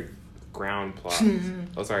family underground plot.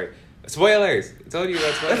 Oh, sorry. Spoilers. I told you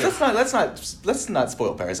about spoilers. Let's not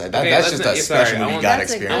spoil Parasite. Okay, that's let's just not- a yeah, sorry, special I movie you won't- gotta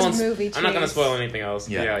That's a experience. good movie, I'm not gonna Chase. spoil anything else.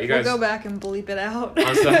 Yeah. Yeah, you We'll guys. go back and bleep it out.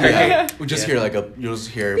 I'm sorry. Yeah. We'll just Yeah. hear you'll just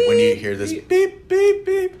hear when you hear this beep beep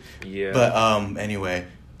beep. Yeah. But anyway,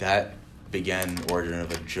 that began an origin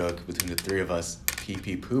of a joke between the three of us. Pee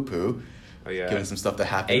pee poo poo. Oh yeah. Given some stuff that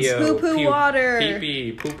happens. Ayo, Poo-poo water. Pee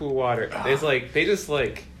pee, poo poo water. It's like they just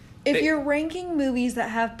like. If they- you're ranking movies that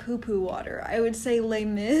have poo-poo water, I would say Les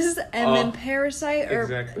Mis and then Parasite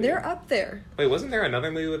exactly. they're up there. Wait, wasn't there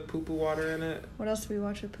another movie with poo poo water in it? What else did we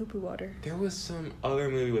watch with poo-poo water? There was some other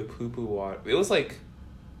movie with poo poo water. It was like,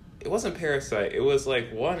 it wasn't Parasite. It was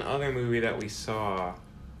like one other movie that we saw.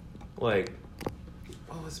 Like,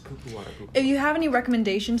 what was poo poo water? Poo-poo If you have any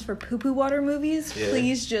recommendations for poo-poo water movies, Yeah.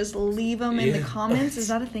 please just leave them in the Yeah. comments. Is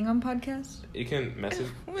that a thing on podcast? You can message,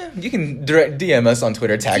 You can direct DM us on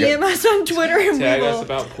Twitter. Tag DM us on Twitter and tag we us will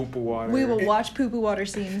about poo poo water. we will watch poo-poo water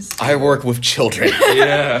scenes. I work with children.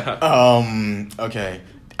 Yeah. Okay.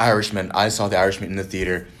 Irishman. I saw The Irishman in the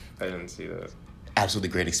theater. I didn't see that. Absolutely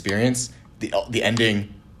great experience. The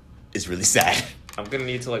ending is really sad. I'm gonna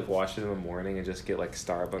need to like watch it in the morning and just get like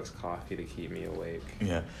Starbucks coffee to keep me awake.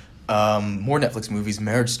 Yeah. More Netflix movies.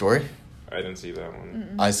 Marriage Story. I didn't see that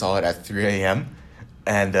one. I saw it at 3 a.m.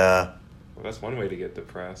 And Well, that's one way to get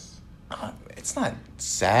depressed. it's not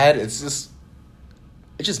sad. It's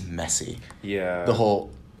just messy. Yeah. The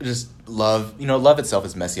whole just love. Love itself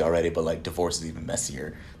is messy already, but like divorce is even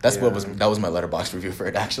messier. That was my Letterboxd review for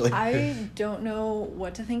it actually. I don't know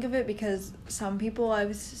what to think of it because some people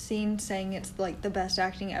I've seen saying it's like the best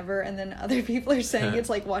acting ever, and then other people are saying it's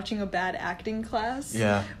like watching a bad acting class.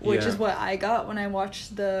 Yeah. Which Yeah. is what I got when I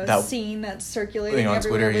watched the That- scene that's circulating on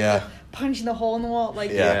everywhere Twitter, with yeah. the punching the hole in the wall. Like,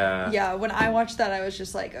 Yeah. yeah. When I watched that, I was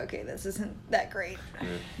just like, okay, this isn't that great.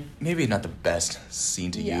 Maybe not the best scene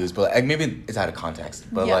to Yeah. use, but like, maybe it's out of context.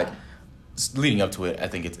 But Yeah. like leading up to it, I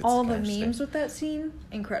think it's All the kinda interesting. memes with that scene,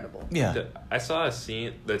 incredible. Yeah. I saw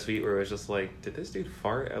the tweet where it was just like, did this dude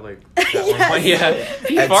fart at like that one Yes. point? Yeah.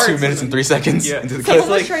 He At farts 2 minutes and 3 seconds Yeah. into the Someone clip.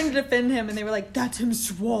 was like- trying to defend him, and they were like, "That's him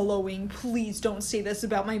swallowing. Please don't say this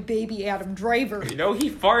about my baby Adam Driver." You know, he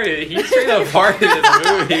farted. He straight up farted in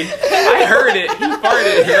the movie. I heard it. He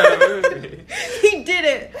farted in the movie. He did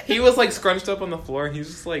it. He was like scrunched up on the floor and he was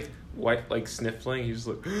just like white, like sniffling. He was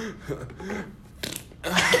just like.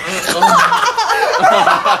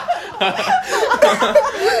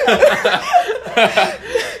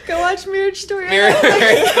 Go watch Marriage Story. Marriage Story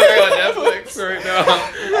on Netflix right now.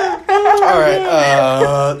 All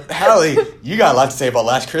right, Hallie, you got a lot to say about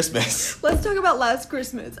Last Christmas. Let's talk about Last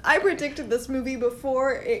Christmas. I predicted this movie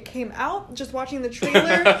before it came out, just watching the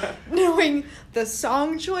trailer, knowing the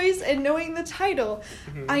song choice, and knowing the title.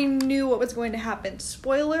 I knew what was going to happen.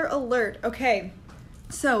 Spoiler alert. Okay.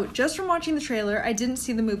 So, just from watching the trailer, I didn't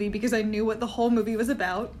see the movie because I knew what the whole movie was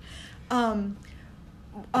about.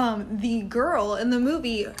 The girl in the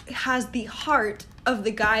movie has the heart of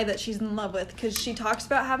the guy that she's in love with because she talks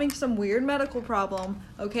about having some weird medical problem.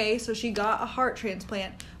 Okay, so she got a heart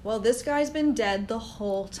transplant. Well, this guy's been dead the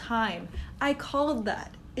whole time. I called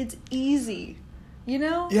that. It's easy, you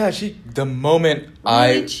know? Yeah, the moment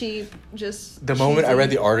Really cheap. Just the moment I cheesy. read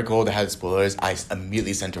the article that had spoilers, I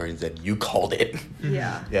immediately sent her and said, "You called it."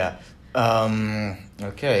 Yeah. Yeah.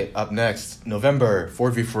 Okay, up next, November,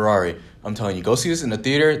 Ford v Ferrari. I'm telling you, go see this in the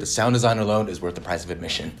theater. The sound design alone is worth the price of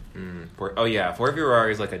admission. Ford v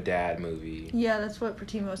Ferrari is like a dad movie. Yeah, that's what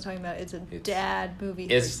Pratimo was talking about. It's a dad movie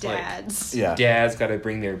for it's like- dads. Yeah. Dads got to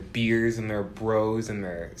bring their beers and their bros and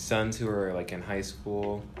their sons who are like in high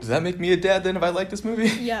school. Does that make me a dad then if I like this movie?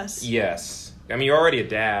 Yes. Yes. I mean, you're already a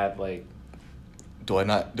dad, like, Do I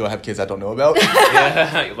have kids I don't know about?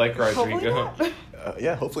 yeah, like Hopefully Rodrigo. not.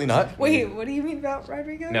 Yeah, hopefully not. Wait, what do you mean about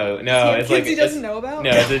Rodrigo? No, Does he have it's kids like he doesn't know about.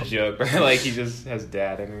 No, it's a joke. Like he just has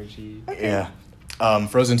dad energy. Yeah.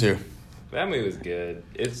 Frozen 2. That movie was good.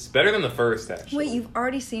 It's better than the first, actually. Wait, you've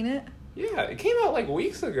already seen it? Yeah, it came out like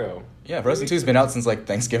weeks ago. Yeah, Frozen 2's been out since like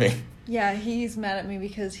Thanksgiving. Yeah, he's mad at me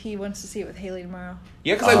because he wants to see it with Haley tomorrow.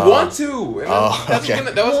 Yeah, because I want to. And Oh, that's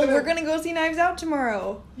okay. We're gonna go see Knives Out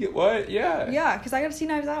tomorrow. Yeah, what? Yeah. Yeah, because I gotta see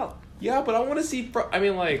Knives Out. Yeah, but I want to see. I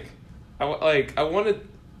mean, like, I wanted.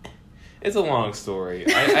 It's a long story.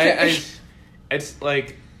 It's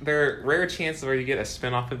like there are rare chances where you get a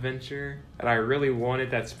spin-off adventure, and I really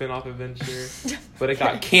wanted that spin-off adventure, but it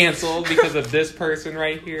got canceled because of this person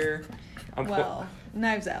right here. Well,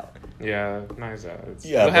 Knives Out. Yeah, Knives Out.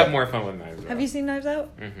 Yeah, we'll have more fun with Knives Out. Have you seen Knives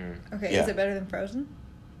Out? Mm-hmm. Okay, Yeah. is it better than Frozen?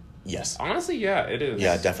 Yes. Honestly, yeah, it is.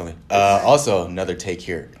 Yeah, definitely. Also, another take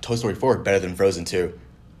here. Toy Story 4 better than Frozen 2.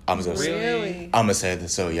 I'm gonna say. Really? I'm gonna say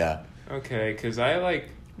this. So yeah. Okay, because I like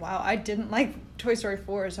Wow, I didn't like Toy Story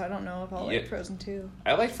 4, so I don't know if I'll like Frozen 2.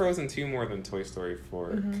 I like Frozen 2 more than Toy Story 4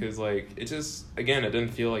 because like it just again it didn't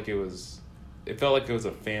feel like it was. It felt like it was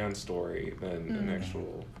a fan story than an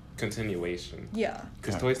actual continuation. Yeah.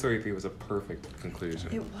 Because Toy Story 3 was a perfect conclusion.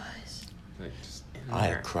 It was. Like, just in I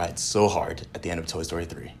there. cried so hard at the end of Toy Story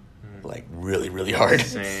 3. Like, really, really hard.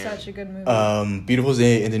 Same. It's such a good movie. Beautiful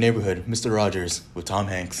Day in the Neighborhood, Mr. Rogers with Tom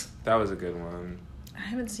Hanks. That was a good one. I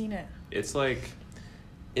haven't seen it. It's like,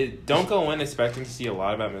 don't go in expecting to see a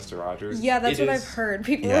lot about Mr. Rogers. Yeah, that's It what is- I've heard.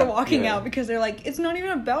 People Yeah. are walking Yeah. out because they're like, it's not even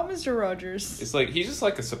about Mr. Rogers. It's like he's just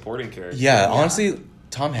like a supporting character. Yeah, honestly,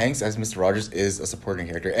 Tom Hanks as Mr. Rogers is a supporting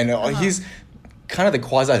character. And he's kind of the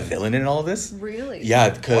quasi-villain in all of this. Really? Yeah,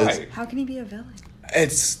 because Why? How can he be a villain?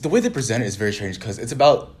 it's the way they present it is very strange because it's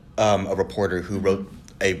about a reporter who wrote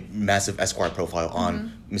a massive Esquire profile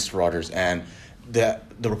on Mr. Rogers, and the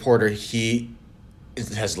reporter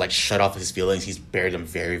has like shut off his feelings. He's buried them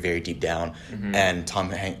very, very deep down, and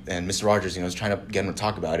and Mr. Rogers, is trying to get him to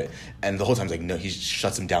talk about it, and the whole time he's like, no, he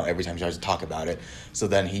shuts him down every time he tries to talk about it. So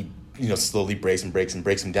then he slowly breaks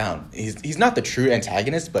him down. He's not the true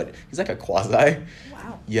antagonist, but he's like a quasi.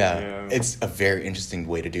 Wow. Yeah, it's a very interesting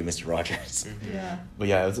way to do Mr. Rogers. Yeah. But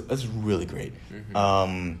yeah, it was really great.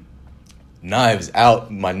 Knives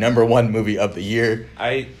Out, my number one movie of the year.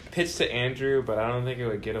 I pitched to Andrew, but I don't think it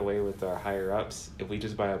would get away with our higher ups if we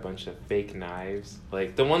just buy a bunch of fake knives,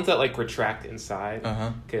 like the ones that like retract inside.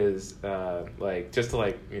 Because like just to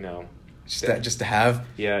like Just to have.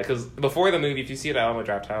 yeah, because before the movie, if you see it at Alamo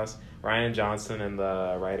Draft House, Ryan Johnson and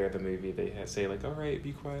the writer of the movie, they say like, all right,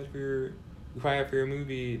 be quiet for your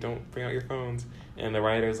movie, don't bring out your phones. And the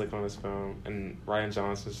writer's like on his phone, and Ryan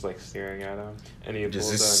Johnson's just like staring at him, and he Just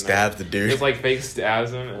pulls out a stabs knife. the dude. Just like fake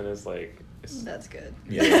stabs him, and it's like That's good.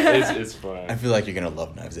 Yeah. it's fun. I feel like you're gonna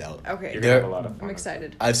love Knives Out. Okay. You're There- gonna have a lot of fun. I'm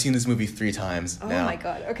excited. I've seen this movie 3 times Oh now. my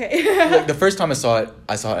god. Okay. Like, the first time I saw it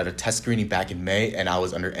at a test screening back in May, and I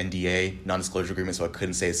was under NDA, non-disclosure agreement, so I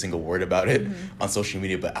couldn't say a single word about it on social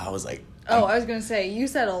media. But I was like, Oh, I was gonna say you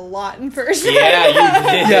said a lot in person. Yeah, you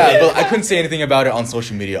did. yeah, but I couldn't say anything about it on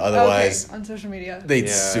social media. Otherwise, Okay, on social media. they'd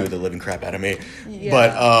Yeah. sue the living crap out of me. Yeah.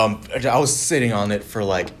 But I was sitting on it for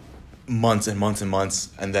like months and months and months,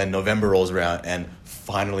 and then November rolls around, and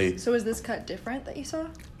finally, So is this cut different that you saw?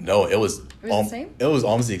 no, it was the same? It was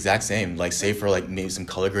almost the exact same, like save for like maybe some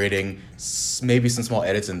color grading, maybe some small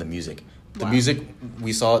edits in the music. The Wow. music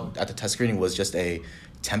we saw at the test screening was just a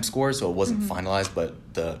temp score, so it wasn't finalized. But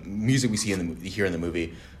the music we see here in the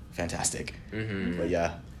movie, fantastic. But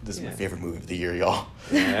yeah, this is my Yeah. favorite movie of the year, y'all.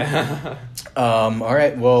 Yeah. All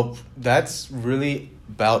right, well, that's really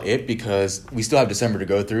about it because we still have December to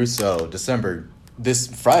go through. So this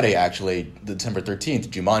Friday, actually, December 13th,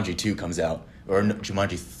 Jumanji 2 comes out. Or no,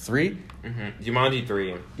 Jumanji 3? Jumanji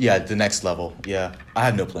 3. Yeah, the next level. Yeah, I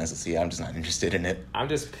have no plans to see it. I'm just not interested in it. I'm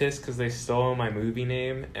just pissed because they stole my movie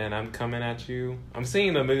name, and I'm coming at you. I'm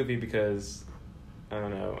seeing the movie because, I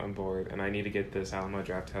don't know, I'm bored, and I need to get this Alamo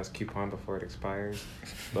Draft House coupon before it expires.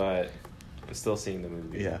 But I'm still seeing the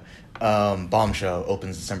movie. Yeah. Bombshell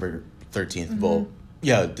opens December 13th. Well,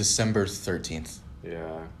 yeah, December 13th.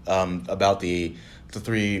 Yeah. About the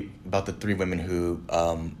three women who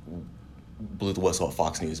blew the whistle at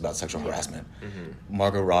Fox News about sexual harassment.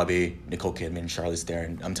 Margot Robbie, Nicole Kidman, Charlize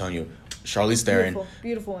Theron. I'm telling you, Charlize Theron Beautiful,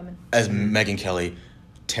 beautiful women. as Megyn Kelly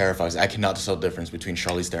terrifies. I cannot tell the difference between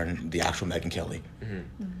Charlize Theron and the actual Megyn Kelly. Wait,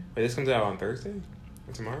 this comes out on Thursday?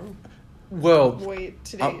 Or tomorrow? Well, Wait,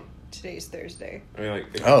 today's Thursday. I mean, like...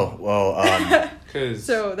 oh well, Because...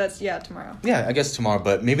 So that's tomorrow. yeah, I guess tomorrow,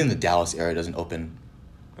 but maybe in the Dallas area it doesn't open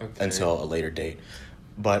Okay. until a later date.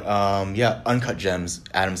 But yeah, Uncut Gems,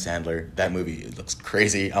 Adam Sandler. That movie, it looks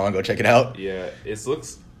crazy. I want to go check it out. Yeah, it's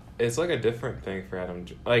like a different thing for Adam.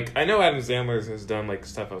 Like, I know Adam Sandler has done like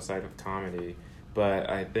stuff outside of comedy, but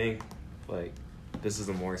I think like this is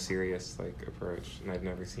a more serious like approach, and I've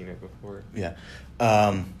never seen it before. Yeah.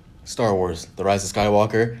 Star Wars, The Rise of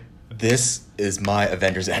Skywalker. This is my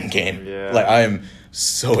Avengers Endgame. Yeah. Like, I am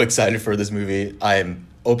so excited for this movie. I am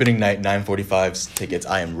opening night 9:45 tickets.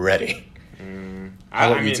 I am ready.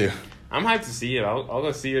 How about you two? I'm hyped to see it. I'll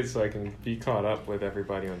go see it so I can be caught up with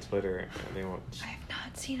everybody on Twitter. And they won't. I have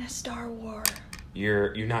not seen a Star Wars.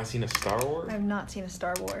 You've not seen a Star Wars? I have not seen a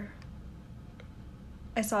Star Wars.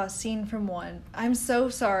 I saw a scene from 1. I'm so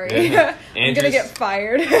sorry. Yeah. I'm gonna get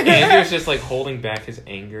fired. Andrew's just like holding back his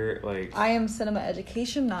anger. Like I am cinema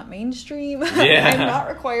education, not mainstream. Yeah. I'm not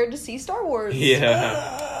required to see Star Wars.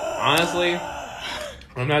 yeah. Honestly,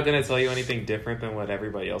 I'm not gonna tell you anything different than what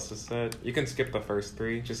everybody else has said. You can skip the first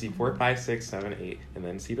 3. Just see 4, 5, 6, 7, 8, and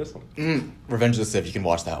then see this one. Revenge of the Sith. You can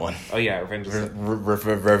watch that one. Oh yeah, Revenge of the Sith.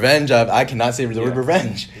 Revenge of... I cannot say the word Yeah.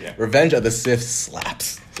 revenge. Yeah. Revenge of the Sith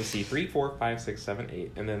slaps. So see 3, 4, 5, 6, 7,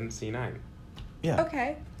 8, and then see 9. Yeah.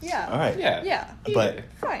 Okay. Yeah. All right. Yeah. Yeah. But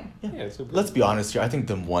Fine. Yeah, super. let's be honest here. I think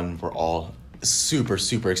the one we're all super,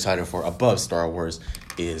 super excited for above Star Wars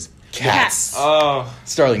is Cats. Oh,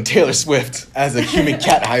 Starring Taylor Swift as a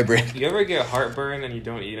human-cat hybrid. you ever get heartburn and you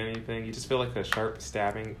don't eat anything? You just feel like a sharp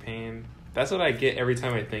stabbing pain. That's what I get every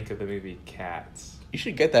time I think of the movie Cats. You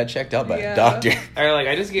should get that checked out by Yeah. a doctor. Or like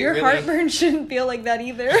I just get Your really heartburn shouldn't feel like that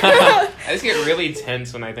either. I just get really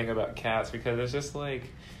tense when I think about Cats because it's just like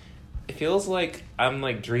it feels like I'm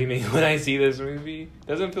like dreaming when I see this movie. It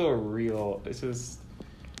doesn't feel real. It's just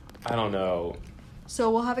I don't know. So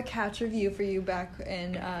we'll have a Cats review for you back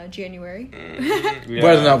in January. Yeah.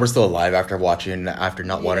 Whether or not we're still alive after watching, after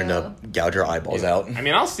not wanting Yeah. to gouge our eyeballs out. I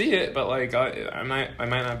mean, I'll see it, but like I might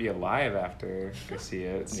not be alive after I see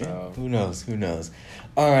it. So Who knows? Who knows?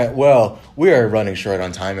 All right. Well, we are running short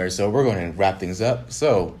on time here, so we're going to wrap things up.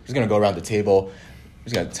 So we're just going to go around the table. I'm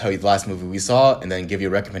just going to tell you the last movie we saw and then give you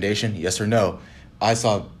a recommendation, yes or no. I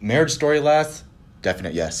saw Marriage Story last.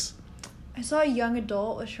 Definite yes. I saw a young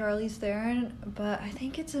adult with Charlize Theron, but I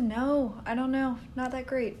think it's a no. I don't know. Not that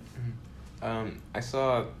great. I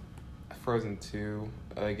saw Frozen 2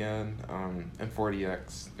 again and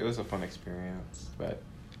 4DX. It was a fun experience, but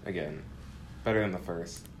again, better than the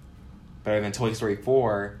first. Better than Toy Story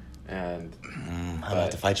 4 and I'll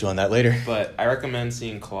have to fight you on that later. But I recommend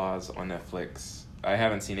seeing Claws on Netflix. I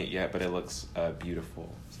haven't seen it yet, but it looks beautiful,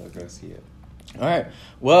 so go see it. All right.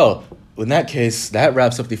 Well, in that case, that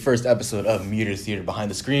wraps up the first episode of Meteors Theater Behind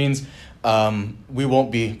the Screens. We won't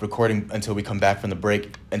be recording until we come back from the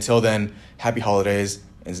break. Until then, happy holidays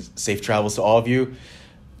and safe travels to all of you.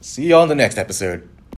 See you all in the next episode.